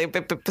that's really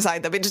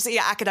beside them. It just,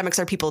 academics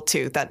are people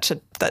too. That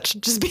should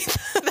just be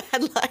the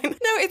headline.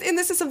 No, and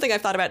this is something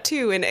I've thought about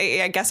too. And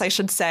I guess I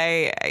should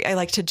say, I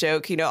like to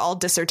joke, all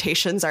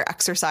dissertations are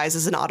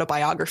exercises in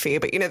autobiography,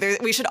 but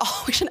we should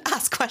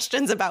ask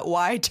questions about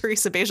why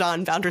Teresa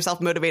Bejan found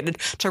herself motivated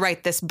to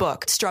write this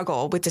book.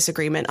 Struggle with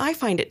disagreement. I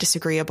find it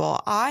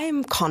disagreeable.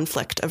 I'm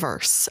conflict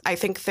averse. I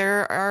think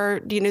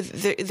there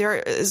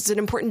is an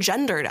important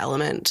gendered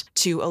element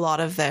to a lot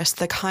of this,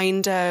 the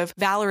kind of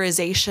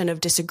valorization of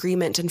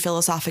disagreement and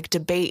philosophic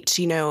debate.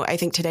 I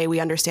think today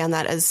we understand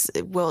that as,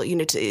 well,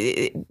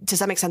 to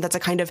some extent, that's a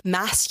kind of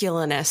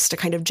masculinist, a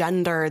kind of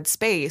gendered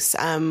space.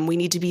 We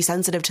need to be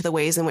sensitive to the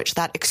ways in which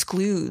that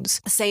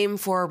excludes. Same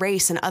for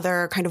race and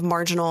other kind of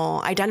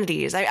marginal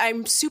identities.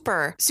 I'm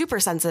super, super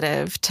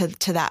sensitive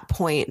to that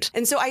point.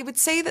 And so I would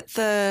say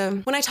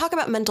that when I talk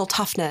about mental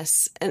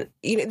toughness, and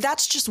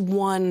that's just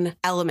one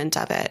element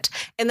of it.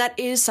 And that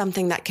is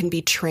something that can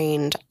be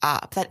trained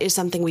up. That is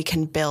something we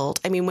can build.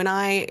 I mean, when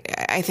I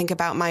think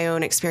about my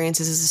own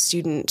experiences as a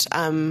student,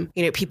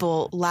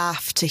 people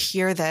laugh to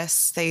hear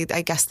this.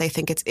 I guess they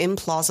think it's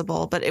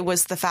implausible, but it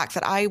was the fact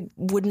that I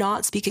would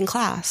not speak in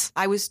class.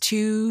 I was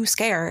too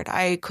scared.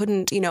 I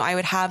couldn't, I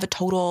would have a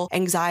total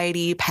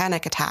anxiety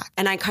panic attack.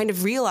 And I kind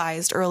of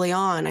realized early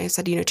on, I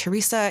said,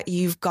 Teresa,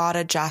 you've got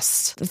to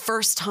just, the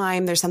first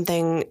time there's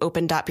something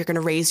opened up, you're going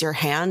to raise your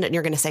hand and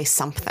you're going to say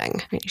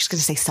something. You're just going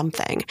to say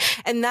something.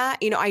 And that,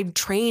 I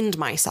trained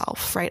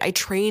myself, right? I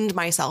trained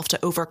myself to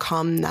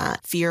overcome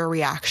that fear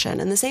reaction.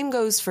 And the same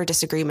goes for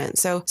disagreement.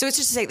 So it's just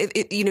to say,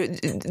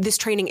 this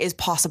training is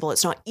possible.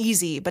 It's not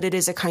easy, but it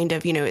is a kind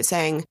of, it's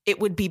saying it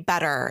would be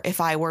better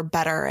if I were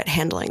better at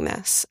handling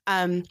this.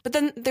 But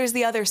then there's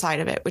the other side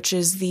of it, which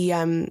is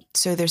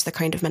so there's the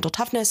kind of mental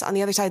toughness. On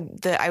the other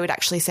side, that I would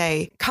actually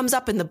say comes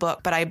up in the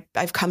book, but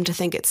I've come to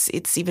think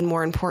it's even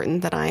more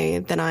important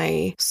than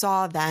I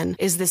saw then,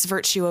 is this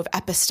virtue of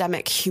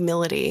epistemic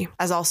humility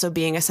as also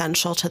being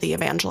essential to the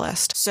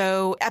evangelist.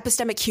 So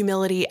epistemic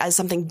humility as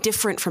something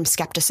different from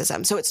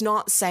skepticism. So it's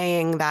not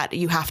saying that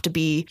you have to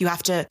be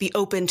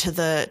open to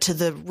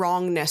the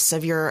wrongness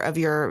of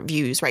your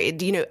views, right?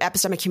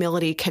 Epistemic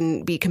humility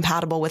can be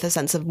compatible with a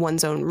sense of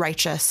one's own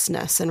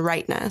righteousness and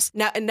rightness.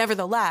 Now, and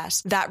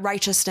nevertheless, that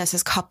righteousness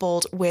is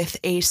coupled with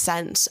a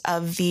sense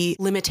of the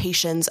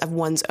limitations of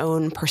one's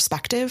own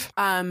perspective.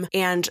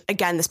 And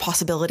again, this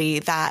possibility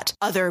that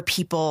other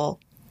people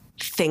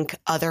think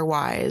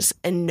otherwise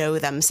and know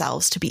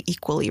themselves to be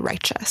equally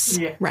righteous,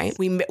 right?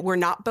 We're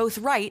not both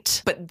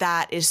right, but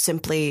that is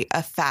simply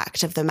a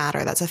fact of the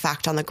matter. That's a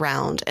fact on the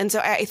ground. And so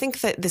I think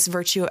that this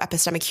virtue of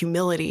epistemic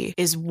humility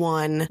is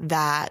one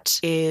that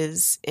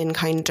is in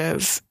kind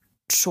of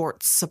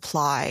short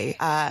supply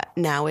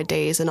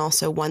nowadays, and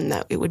also one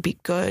that it would be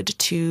good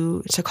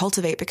to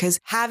cultivate, because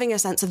having a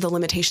sense of the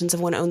limitations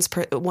of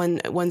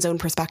one's own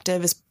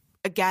perspective is,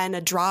 again,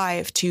 a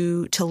drive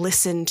to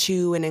listen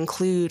to and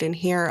include and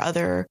hear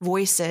other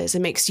voices.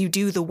 It makes you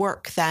do the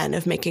work then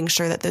of making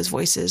sure that those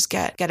voices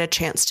get a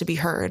chance to be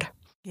heard.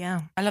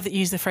 Yeah, I love that you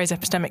use the phrase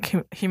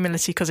epistemic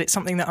humility, because it's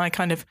something that I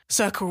kind of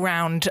circle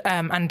round.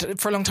 And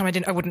for a long time,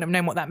 I wouldn't have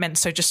known what that meant.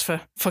 So just for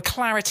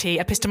clarity,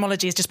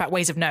 epistemology is just about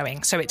ways of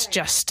knowing. So it's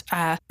just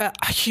a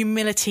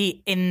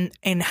humility in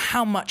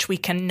how much we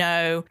can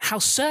know, how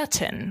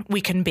certain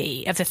we can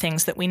be of the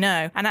things that we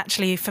know. And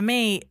actually, for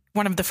me,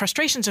 one of the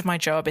frustrations of my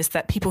job is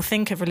that people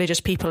think of religious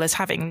people as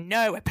having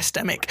no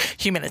epistemic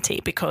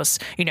humility because,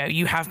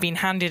 you have been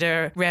handed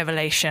a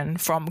revelation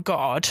from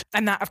God.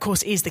 And that, of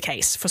course, is the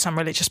case for some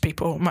religious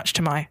people, much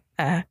to my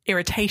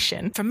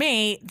irritation. For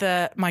me,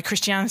 my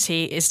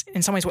Christianity is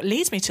in some ways what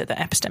leads me to the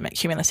epistemic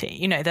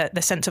humility.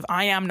 The sense of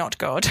I am not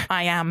God.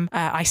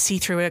 I see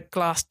through a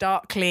glass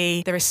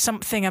darkly. There is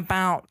something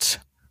about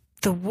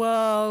the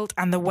world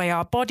and the way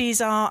our bodies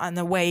are and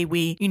the way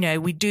we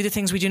do the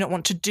things we do not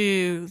want to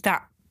do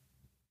that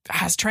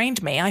has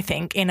trained me, I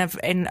think, in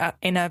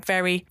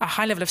a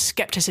high level of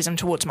skepticism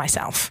towards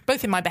myself,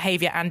 both in my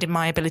behavior and in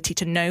my ability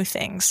to know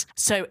things.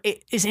 So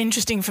it is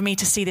interesting for me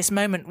to see this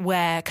moment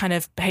where kind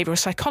of behavioral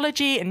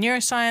psychology and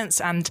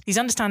neuroscience and these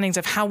understandings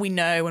of how we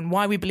know and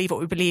why we believe what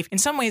we believe, in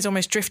some ways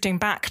almost drifting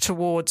back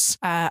towards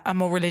a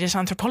more religious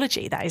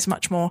anthropology that is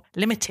much more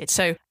limited.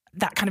 So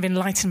that kind of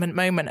enlightenment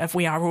moment of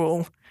we are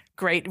all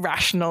great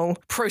rational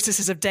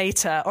processes of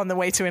data on the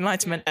way to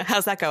enlightenment.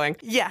 How's that going?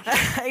 Yeah,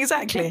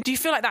 exactly. Do you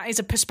feel like that is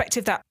a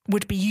perspective that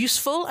would be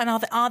useful? And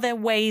are there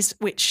ways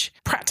which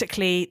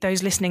practically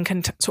those listening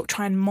can sort of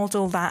try and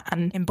model that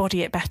and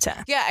embody it better?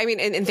 Yeah, I mean,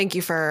 and thank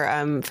you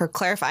for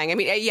clarifying. I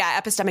mean, yeah,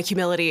 epistemic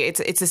humility.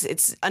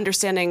 It's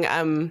understanding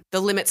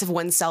the limits of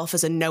oneself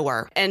as a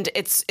knower, and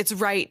it's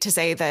right to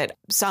say that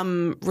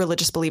some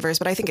religious believers,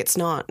 but I think it's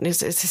not.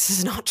 This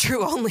is not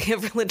true only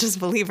of religious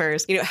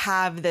believers.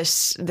 Have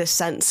this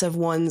sense of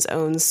one's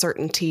own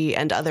certainty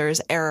and others'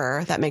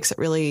 error that makes it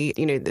really,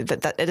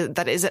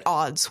 that is at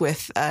odds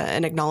with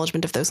an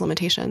acknowledgement of those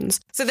limitations.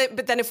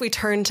 But then if we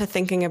turn to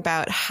thinking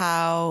about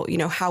how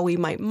we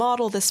might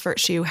model this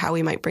virtue, how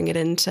we might bring it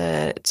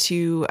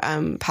into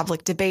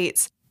public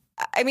debates,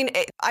 I mean,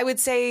 I would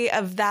say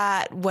of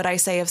that what I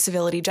say of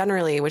civility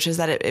generally, which is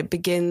that it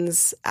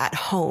begins at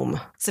home.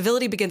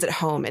 Civility begins at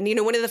home. And,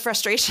 one of the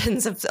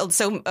frustrations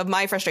of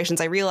my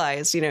frustrations, I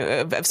realized,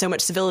 of so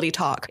much civility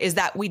talk is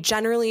that we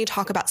generally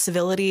talk about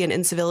civility and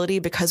incivility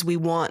because we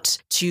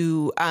want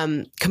to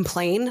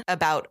complain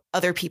about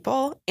other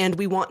people and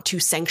we want to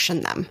sanction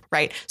them,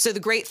 right? So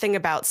the great thing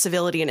about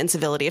civility and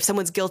incivility, if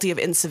someone's guilty of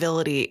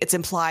incivility, it's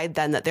implied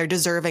then that they're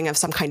deserving of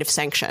some kind of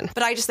sanction.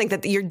 But I just think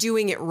that you're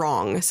doing it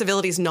wrong.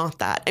 Civility is not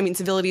that. I mean,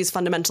 civility is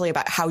fundamentally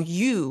about how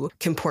you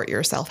comport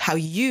yourself, how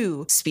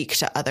you speak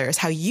to others,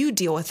 how you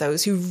deal with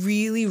those who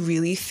really,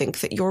 really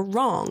think that you're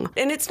wrong.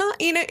 And it's not,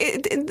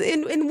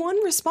 in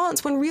one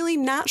response, one really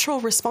natural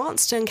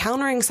response to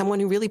encountering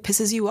someone who really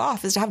pisses you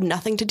off is to have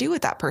nothing to do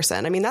with that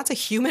person. I mean, that's a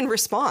human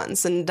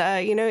response. And,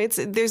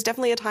 there's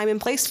definitely a time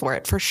and place for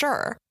it, for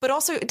sure. But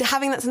also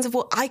having that sense of,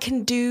 well, I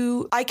can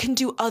do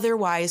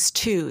otherwise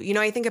too.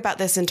 I think about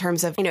this in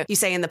terms of, you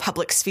say in the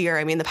public sphere.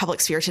 I mean, the public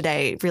sphere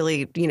today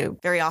really,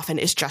 very very often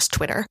is just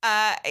Twitter.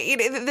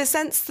 The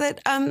sense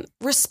that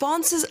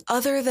responses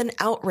other than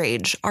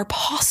outrage are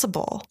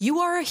possible. You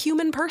are a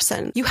human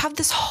person. You have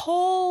this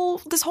whole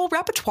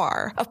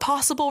repertoire of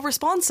possible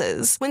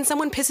responses when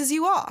someone pisses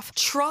you off.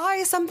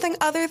 Try something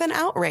other than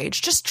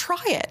outrage. Just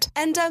try it.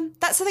 And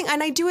that's the thing.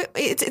 And I do it.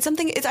 It's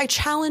something. I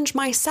challenge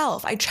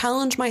myself. I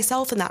challenge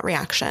myself in that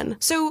reaction.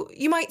 So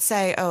you might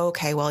say, oh,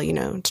 okay, well,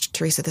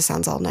 Teresa, this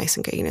sounds all nice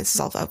and good. This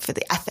is all for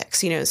the ethics,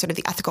 sort of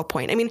the ethical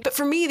point. I mean, but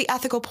for me, the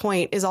ethical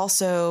point is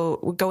also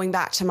going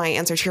back to my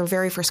answer to your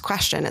very first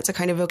question. It's a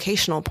kind of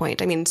vocational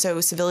point. I mean,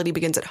 so civility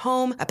begins at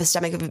home,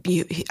 epistemic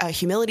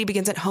humility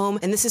begins at home.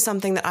 And this is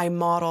something that I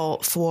model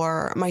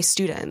for my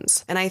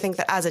students. And I think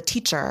that as a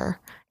teacher,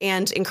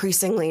 and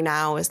increasingly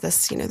now is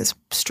this, this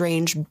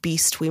strange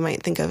beast we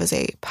might think of as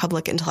a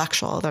public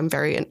intellectual, although I'm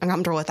very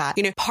uncomfortable with that.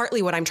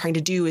 Partly what I'm trying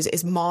to do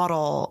is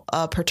model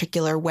a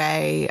particular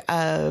way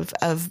of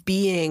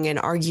being and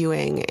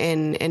arguing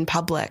in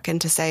public, and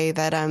to say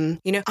that,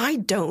 I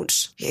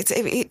don't.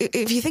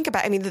 If you think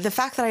about, the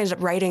fact that I ended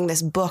up writing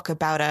this book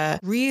about a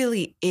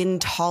really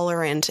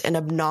intolerant and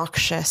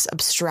obnoxious,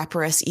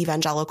 obstreperous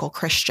evangelical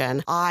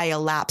Christian, a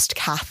lapsed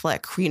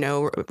Catholic,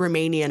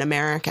 Romanian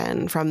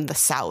American from the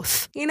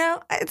South.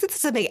 It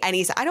doesn't make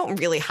any sense. I don't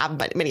really have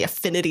many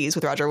affinities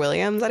with Roger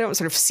Williams. I don't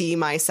sort of see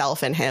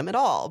myself in him at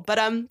all. But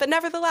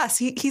nevertheless,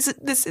 he's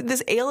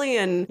this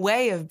alien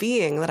way of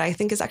being that I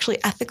think is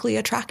actually ethically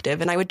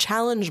attractive. And I would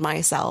challenge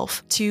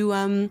myself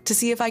to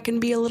see if I can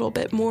be a little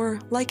bit more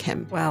like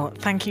him. Well,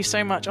 thank you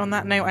so much. On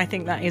that note, I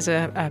think that is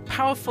a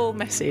powerful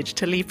message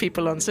to leave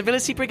people on.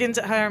 Civility begins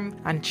at home,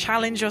 and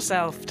challenge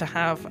yourself to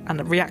have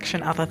a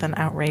reaction other than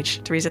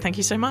outrage. Teresa, thank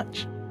you so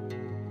much.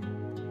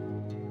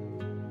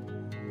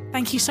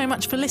 Thank you so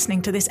much for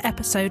listening to this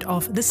episode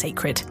of The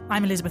Sacred.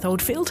 I'm Elizabeth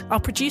Oldfield. Our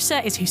producer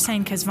is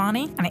Hussein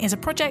Kezvani, and it is a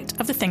project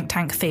of the think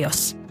tank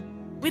Theos.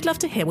 We'd love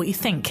to hear what you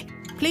think.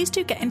 Please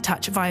do get in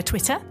touch via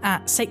Twitter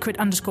at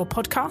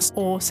sacred_podcast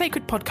or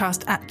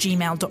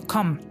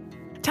sacredpodcast@gmail.com.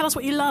 Tell us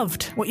what you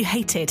loved, what you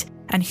hated,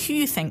 and who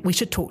you think we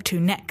should talk to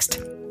next.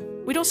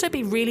 We'd also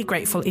be really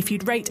grateful if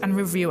you'd rate and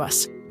review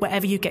us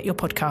wherever you get your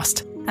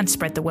podcast, and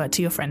spread the word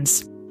to your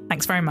friends.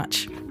 Thanks very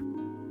much.